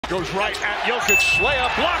Goes right at Jokic.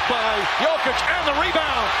 Layup blocked by Jokic and the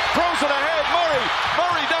rebound. Throws it ahead.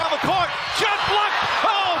 Murray down the court. Shot blocked.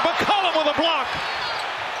 Oh, McCollum with a block.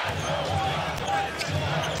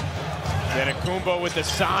 Kumbo with the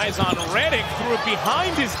size on Redick, threw it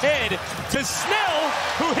behind his head to Snell,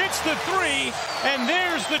 who hits the three, and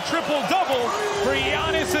there's the triple-double for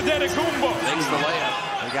Giannis Antetokounmpo. Makes the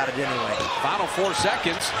layup. He got it anyway. Final 4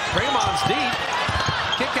 seconds. Draymond's deep.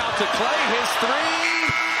 Kick out to Klay. His three.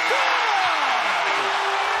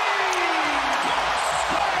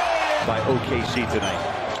 By OKC tonight.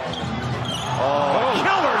 Oh,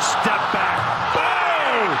 killer step back.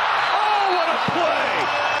 Bang! Oh, what a play!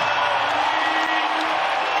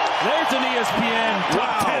 There's an ESPN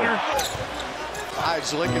top tenner.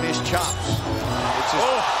 He's licking his chops.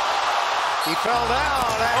 He fell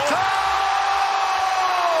down. And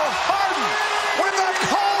Harden with a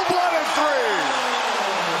cold-blooded three.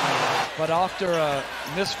 But after a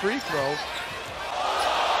missed free throw,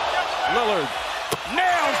 Lillard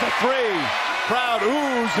nails the three. Crowd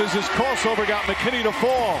oozes as his crossover got McKinney to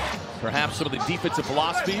fall. Perhaps some of the defensive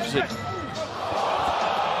philosophies that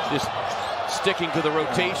just sticking to the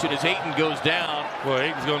rotation as Ayton goes down. Well,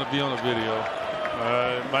 Ayton's going to be on the video.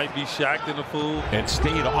 It might be Shaq in the pool. And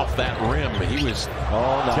stayed off that rim. He was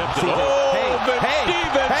tempted.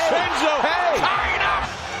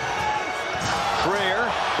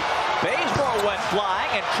 Trier. Baseball went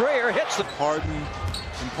flying, and Trier hits the Harden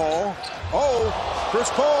and Paul. Oh, Chris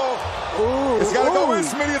Paul. Ooh, it's got to go in,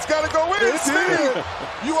 Smitty. It's got to go in, Smitty.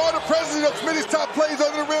 You are the president of Smitty's top plays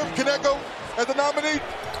under the rim. Can that go as a nominee?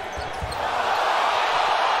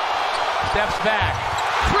 steps back.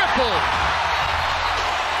 Triple.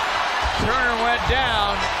 Turner went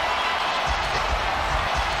down.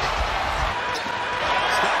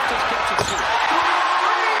 Steph just catches two.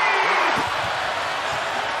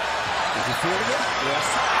 Is he feeling it? Yes.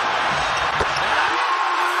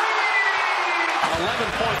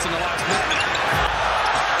 11 points in the last minute.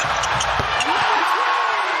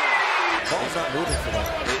 Ball's not moving for them.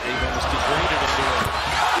 They've almost degraded him to it.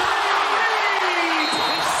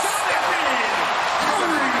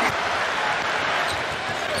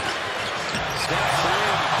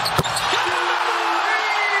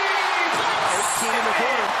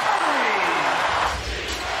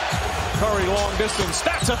 Curry long distance,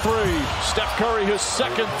 that's a three. Steph Curry, his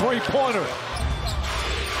second three-pointer.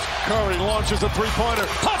 Curry launches a three-pointer,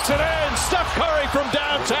 puts it in. Steph Curry from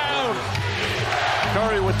downtown.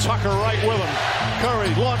 Curry with Tucker right with him.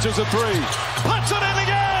 Curry launches a three, puts it in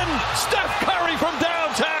again. Steph Curry from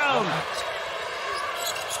downtown.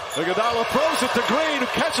 Iguodala throws it to Green, who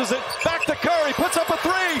catches it. Back to Curry, puts up a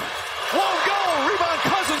three. Won't go. Rebound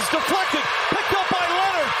Cousins deflected. Picked up by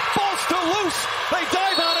Leonard. Ball still loose. They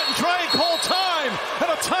dive on it and try and call time.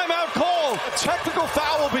 And a timeout call. A technical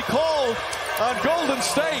foul will be called on Golden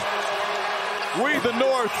State. We the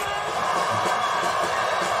North.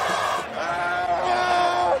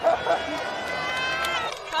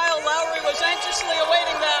 Kyle Lowry was anxiously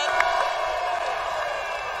awaiting that.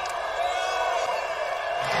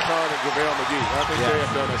 Card and JaVale McGee. I think they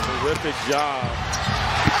have done a terrific job.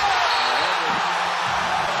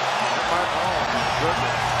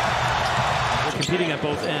 They're competing at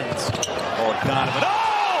both ends. Oh, got him.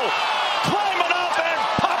 Oh! Climbing up and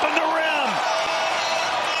popping the rim.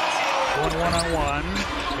 One-on-one.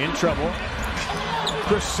 In trouble.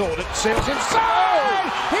 Chris sold it. Sails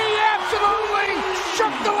inside. He absolutely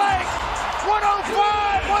shook the leg.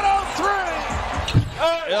 105, 103.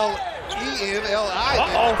 E-N-L-I.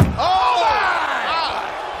 Uh-oh. Oh!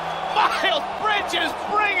 Miles Bridges,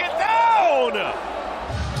 bring it down!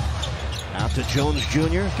 Out to Jones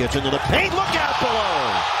Jr. Gets into the paint. Look out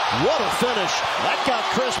below. What a finish. That got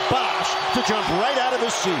Chris Bosh to jump right out of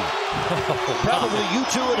his seat. Probably you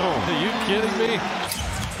two at home. Are you kidding me?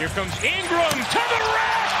 Here comes Ingram to the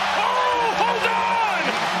rack. Oh, hold on!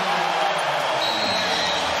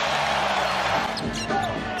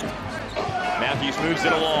 Matthews moves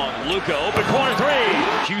it along. Luka, open corner three.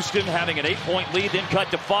 Houston having an 8-point lead, then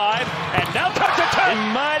cut to 5. And now cut to 10.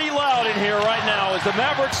 Mighty loud in here right now as the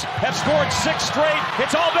Mavericks have scored 6 straight.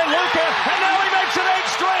 It's all been Luka, and now he makes it 8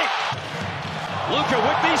 straight. Luka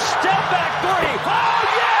with the step back three. Oh,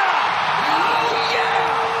 yeah! Oh,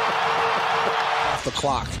 yeah! Off the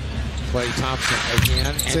clock. Klay Thompson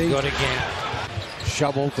again, and good again.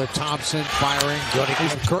 Shovel to Thompson, firing, good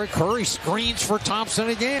again. Curry screens for Thompson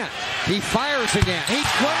again. He fires again. He's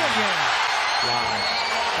good again. Wow.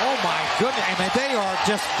 Oh my goodness. I mean, they are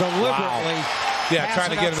just deliberately trying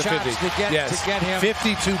to get him to 50. To get him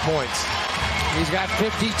 52 points. He's got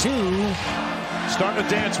 52. Starting to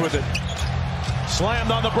dance with it.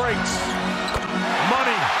 Slammed on the brakes.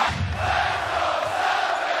 Money.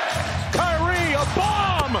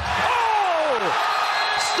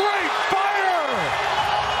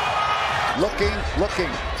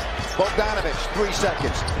 Looking. Bogdanovich, 3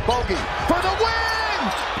 seconds. Bogey for the win!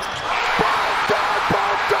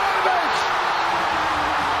 Bogdanovich!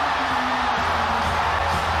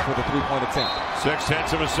 For the three-point attempt.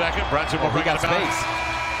 0.6 of a second. Brunson will bring it about.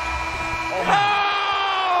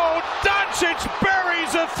 Oh! Doncic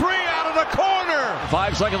buries a three out of the corner.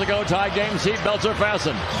 5 seconds to go. Tie game. Seatbelts are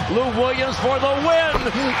fastened. Lou Williams for the win.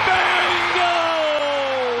 Bingo!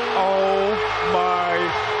 Oh my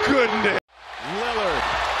goodness. Lillard,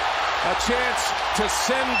 a chance to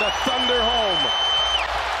send the Thunder home.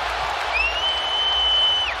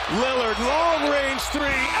 Lillard, long-range three,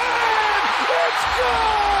 and it's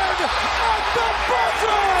good! At the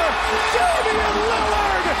buzzer! Damian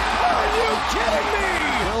Lillard! Are you kidding me?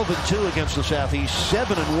 12-2 against the Southeast,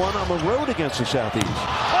 7-1 on the road against the Southeast.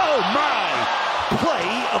 Oh my!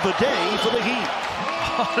 Play of the day for the Heat.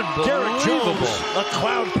 Derek Jones, a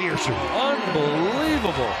cloud piercer.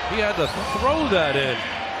 Unbelievable. He had to throw that in.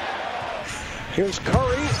 Here's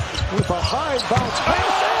Curry with a high bounce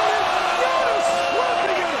pass. Giannis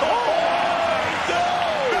working it home.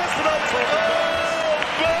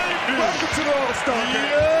 Welcome to the All-Star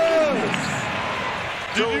game.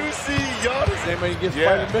 Yes. Did you see Giannis? Same way he gives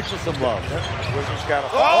Fighting Mitchell some love. Wizards got a...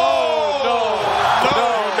 No,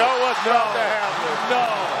 what's No.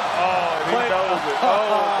 He knows it.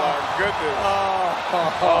 Oh, my goodness.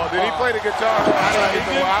 Oh, did he play the guitar? He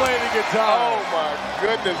did play the guitar. Oh, my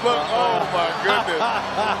goodness. Look. Oh, my goodness.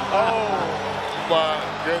 Oh, my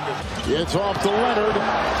goodness. It's off to Leonard,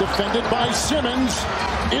 defended by Simmons.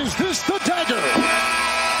 Is this the dagger?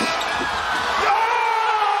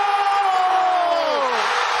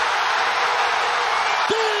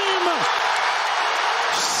 Game!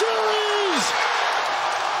 Series!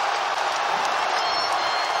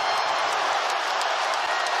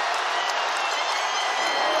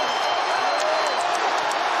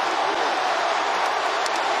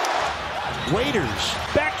 Waiters,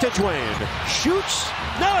 back to Dwyane. Shoots.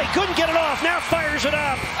 No, he couldn't get it off. Now fires it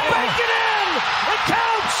up. Bank it in! It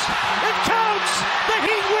counts! It counts! The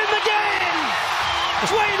Heat win the game!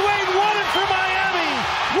 Dwyane Wade won it for Miami.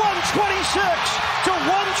 126 to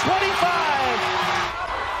 125.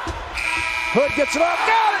 Hood gets it off.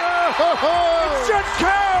 Got it! It should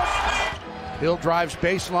count! Hill drives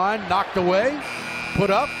baseline, knocked away,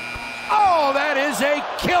 put up. Oh, that is a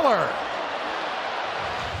killer!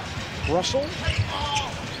 Russell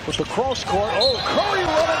with the cross court. Oh, Curry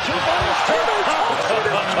running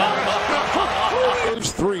to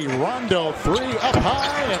three. Rondo three up high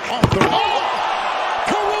and off the ball.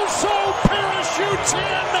 Caruso parachutes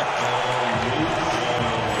in.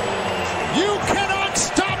 You cannot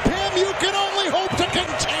stop him. You can only hope to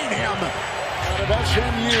contain him. Out of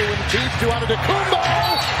SMU and deep to Antetokounmpo.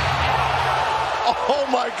 Oh,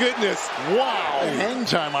 my goodness. Wow. Hang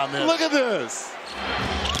time on this. Look at this.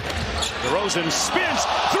 DeRozan spins,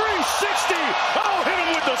 360. Oh, hit him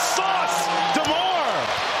with the sauce. DeMar.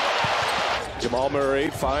 Jamal Murray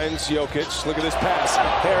finds Jokic. Look at this pass.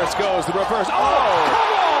 Harris goes, the reverse. Oh,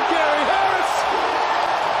 come on, Gary Harris.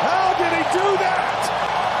 How did he do that?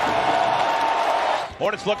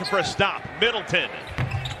 Hornets looking for a stop. Middleton.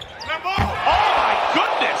 Oh, my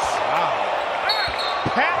goodness. Wow.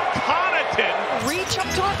 Pat Connaughton. Reach I'm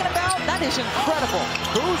talking about? That is incredible.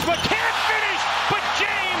 Kuzma can't finish, but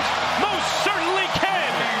James most certainly can.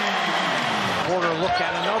 Porter looked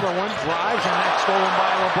at another one, drives, and that's stolen by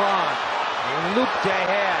LeBron. Looped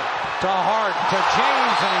ahead to Hart, to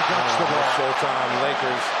James, and he dunks the ball. Showtime,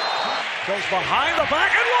 Lakers. Goes behind the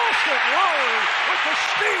back and lost it. Lowry with the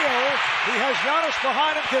steal. He has Giannis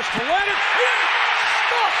behind him, gets to Leonard.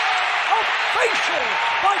 Stuffed a facial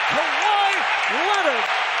by Kawhi Leonard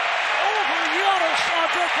over Giannis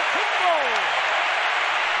Antetokounmpo.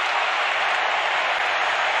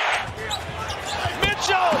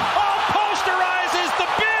 Mitchell posterizes the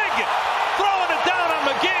big, throwing it down on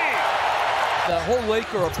McGee. The whole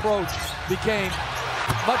Laker approach became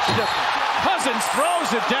much different. Cousins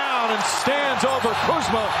throws it down and stands over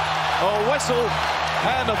Kuzma. A whistle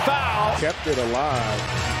and a foul. Kept it alive.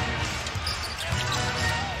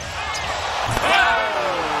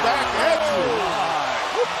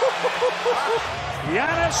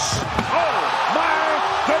 Giannis, oh my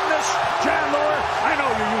goodness, Chandler, I know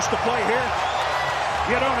you used to play here.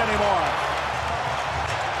 You don't anymore.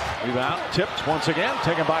 Rebound, tipped once again,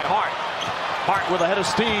 taken by Hart. Hart with a head of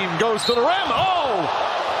steam, goes to the rim. Oh!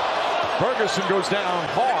 Ferguson goes down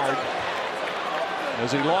hard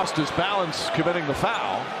as he lost his balance, committing the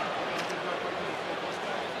foul.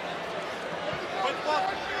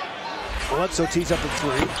 Bledsoe tees up at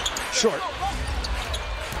three. Short.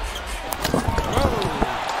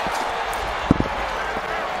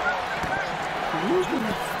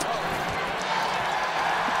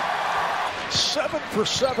 7 for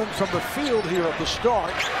 7 from the field here at the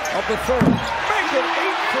start of the third. Make it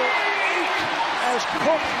 8 for 8 as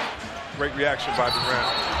Cook. Great reaction by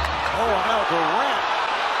Durant. Oh, now Durant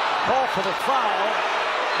called for the foul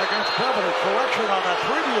against Beverly. Correction on that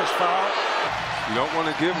previous foul. You don't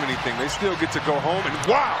want to give them anything. They still get to go home, and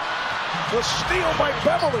wow! The steal by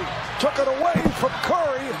Beverly took it away from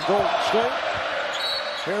Curry. Golden State.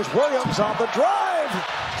 Here's Williams on the drive.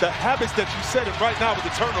 The habits that you said, and right now with the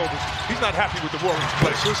turnovers, he's not happy with the Warriors play.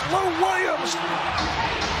 This is Lou Williams.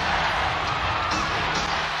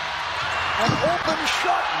 An open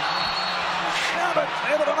shot. Shabbat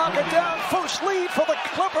able to knock it down. First lead for the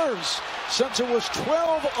Clippers since it was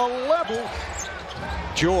 12-11.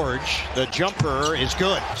 George, the jumper is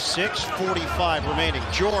good. 6:45 remaining.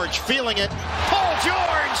 George feeling it. Paul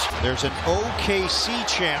George! There's an OKC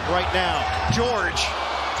chant right now. George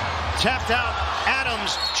tapped out.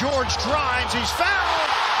 Adams. George drives. He's fouled.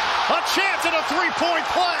 A chance at a three-point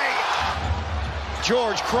play.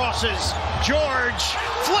 George crosses. George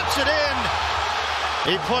flips it in.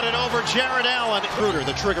 He put it over Jared Allen. Kruder,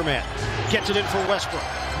 the trigger man, gets it in for Westbrook.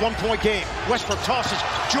 1-point game. Westbrook tosses.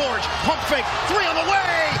 George, pump fake. 3 on the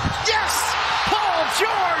way. Yes! Paul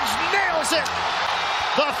George nails it.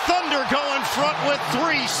 The Thunder go in front with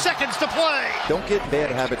 3 seconds to play. Don't get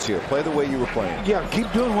bad habits here. Play the way you were playing. Yeah,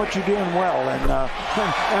 keep doing what you're doing well. And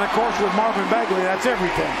of course, with Marvin Bagley, that's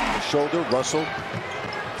everything. Shoulder, Russell.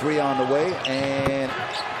 3 on the way, and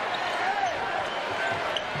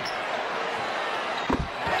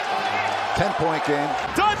 10-point game.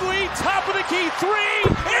 Dudley, top of the key, 3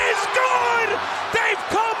 is good! They've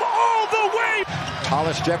come all the way!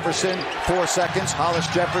 Hollis Jefferson, 4 seconds. Hollis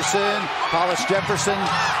Jefferson.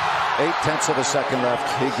 8/10 of a second left.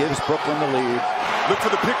 He gives Brooklyn the lead. Look for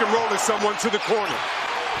the pick and roll and someone to the corner.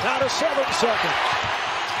 Down to 7 seconds.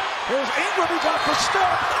 Here's Ingram, he got the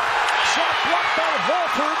step. Shot blocked by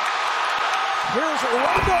Horford. Here's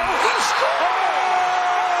Rondo, he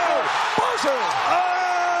scores! Buzzer!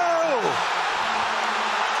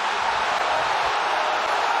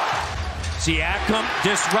 Siakam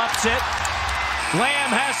disrupts it.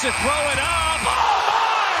 Lamb has to throw it up. Oh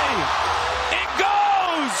my! It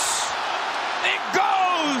goes! It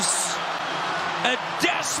goes! A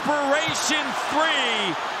desperation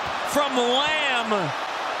 3 from Lamb.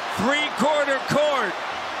 3-quarter court.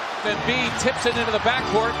 And B tips it into the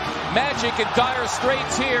backcourt. Magic in dire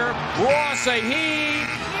straits here. Ross a heave.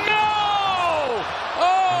 No!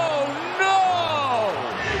 Oh no!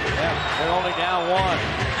 Yeah, they're only down 1.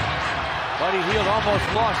 Buddy Hield almost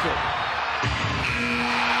lost it.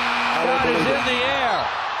 Shot is in the air.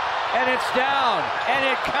 And it's down. And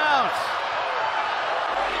it counts.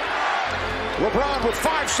 LeBron with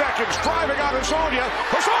 5 seconds driving on Hezonja.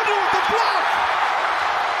 Hezonja with the block.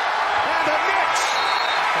 And the Knicks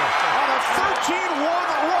on a 13-1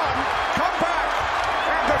 run come back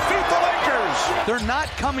and defeat the Lakers. They're not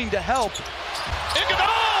coming to help. Oh,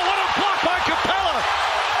 what a block by Capella.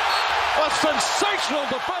 A sensational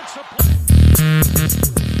defensive play.